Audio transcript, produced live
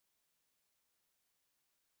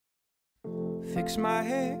Fix my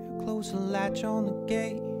hair, close the latch on the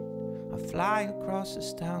gate. I fly across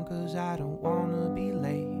this town cause I don't wanna be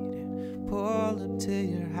late. And pull up to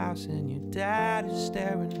your house and your dad is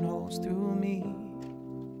staring holes through me.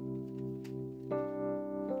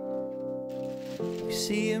 You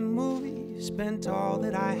see a movie, spent all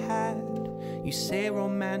that I had. You say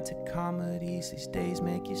romantic comedies these days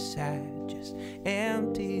make you sad. Just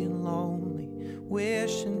empty and lonely,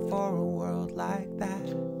 wishing for a world like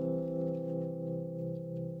that.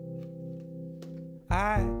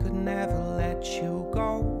 I could never let you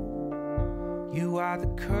go. You are the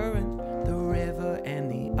current, the river, and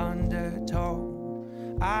the undertow.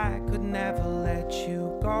 I could never let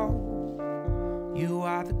you go. You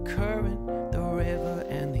are the current, the river,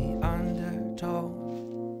 and the undertow.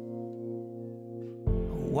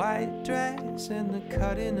 A white dress and the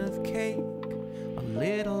cutting of cake. A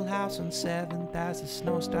little house on 7th as the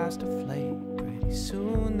snow starts to flake. Pretty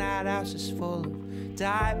soon that house is full of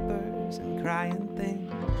diapers and crying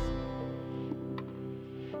things.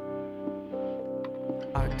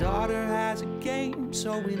 Our daughter has a game,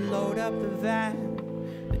 so we load up the van.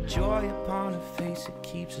 The joy upon her face, it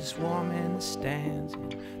keeps us warm in the stands.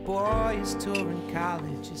 And boy is touring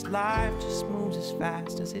college, his life just moves as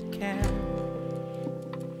fast as it can.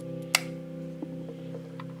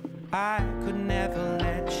 I could never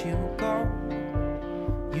let you go.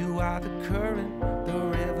 You are the current, the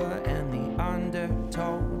river, and the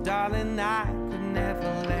undertow. Darling, I could never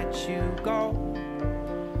let you go.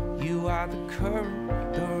 You are the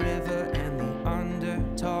current, the river, and the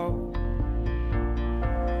undertow.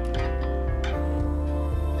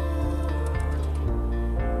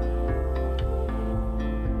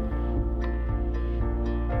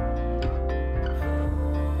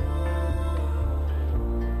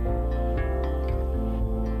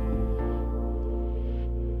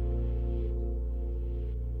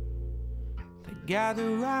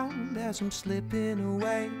 Gather round as I'm slipping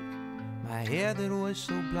away. My hair that was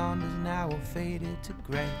so blonde is now all faded to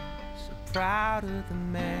gray. So proud of the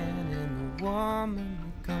man and the woman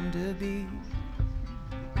we come to be.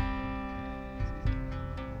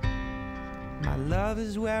 My love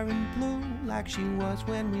is wearing blue like she was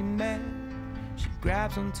when we met. She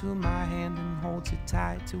grabs onto my hand and holds it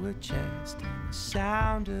tight to her chest. And the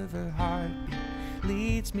sound of her heartbeat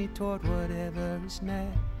leads me toward whatever is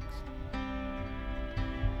next.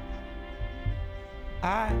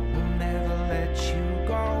 I will never let you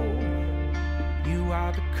go. You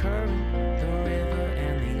are the current, the river,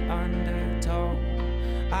 and the undertow.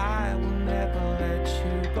 I will never let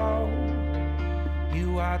you go.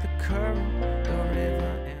 You are the current, the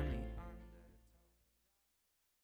river,